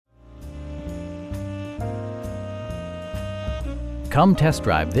Come test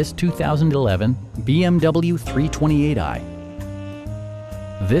drive this 2011 BMW 328i.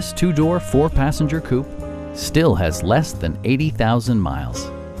 This two-door, four-passenger coupe still has less than 80,000 miles.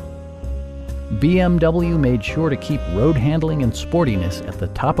 BMW made sure to keep road handling and sportiness at the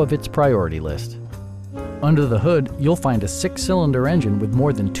top of its priority list. Under the hood, you'll find a six-cylinder engine with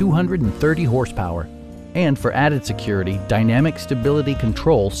more than 230 horsepower. And for added security, dynamic stability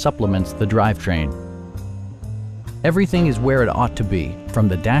control supplements the drivetrain. Everything is where it ought to be, from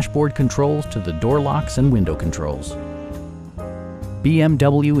the dashboard controls to the door locks and window controls.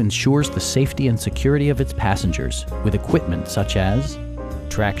 BMW ensures the safety and security of its passengers with equipment such as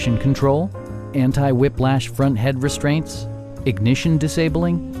traction control, anti-whiplash front head restraints, ignition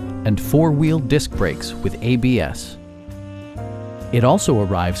disabling, and four-wheel disc brakes with ABS. It also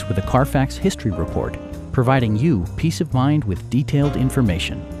arrives with a Carfax history report, providing you peace of mind with detailed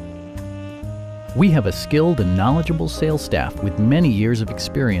information. We have a skilled and knowledgeable sales staff with many years of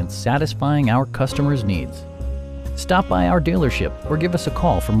experience satisfying our customers' needs. Stop by our dealership or give us a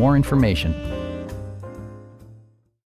call for more information.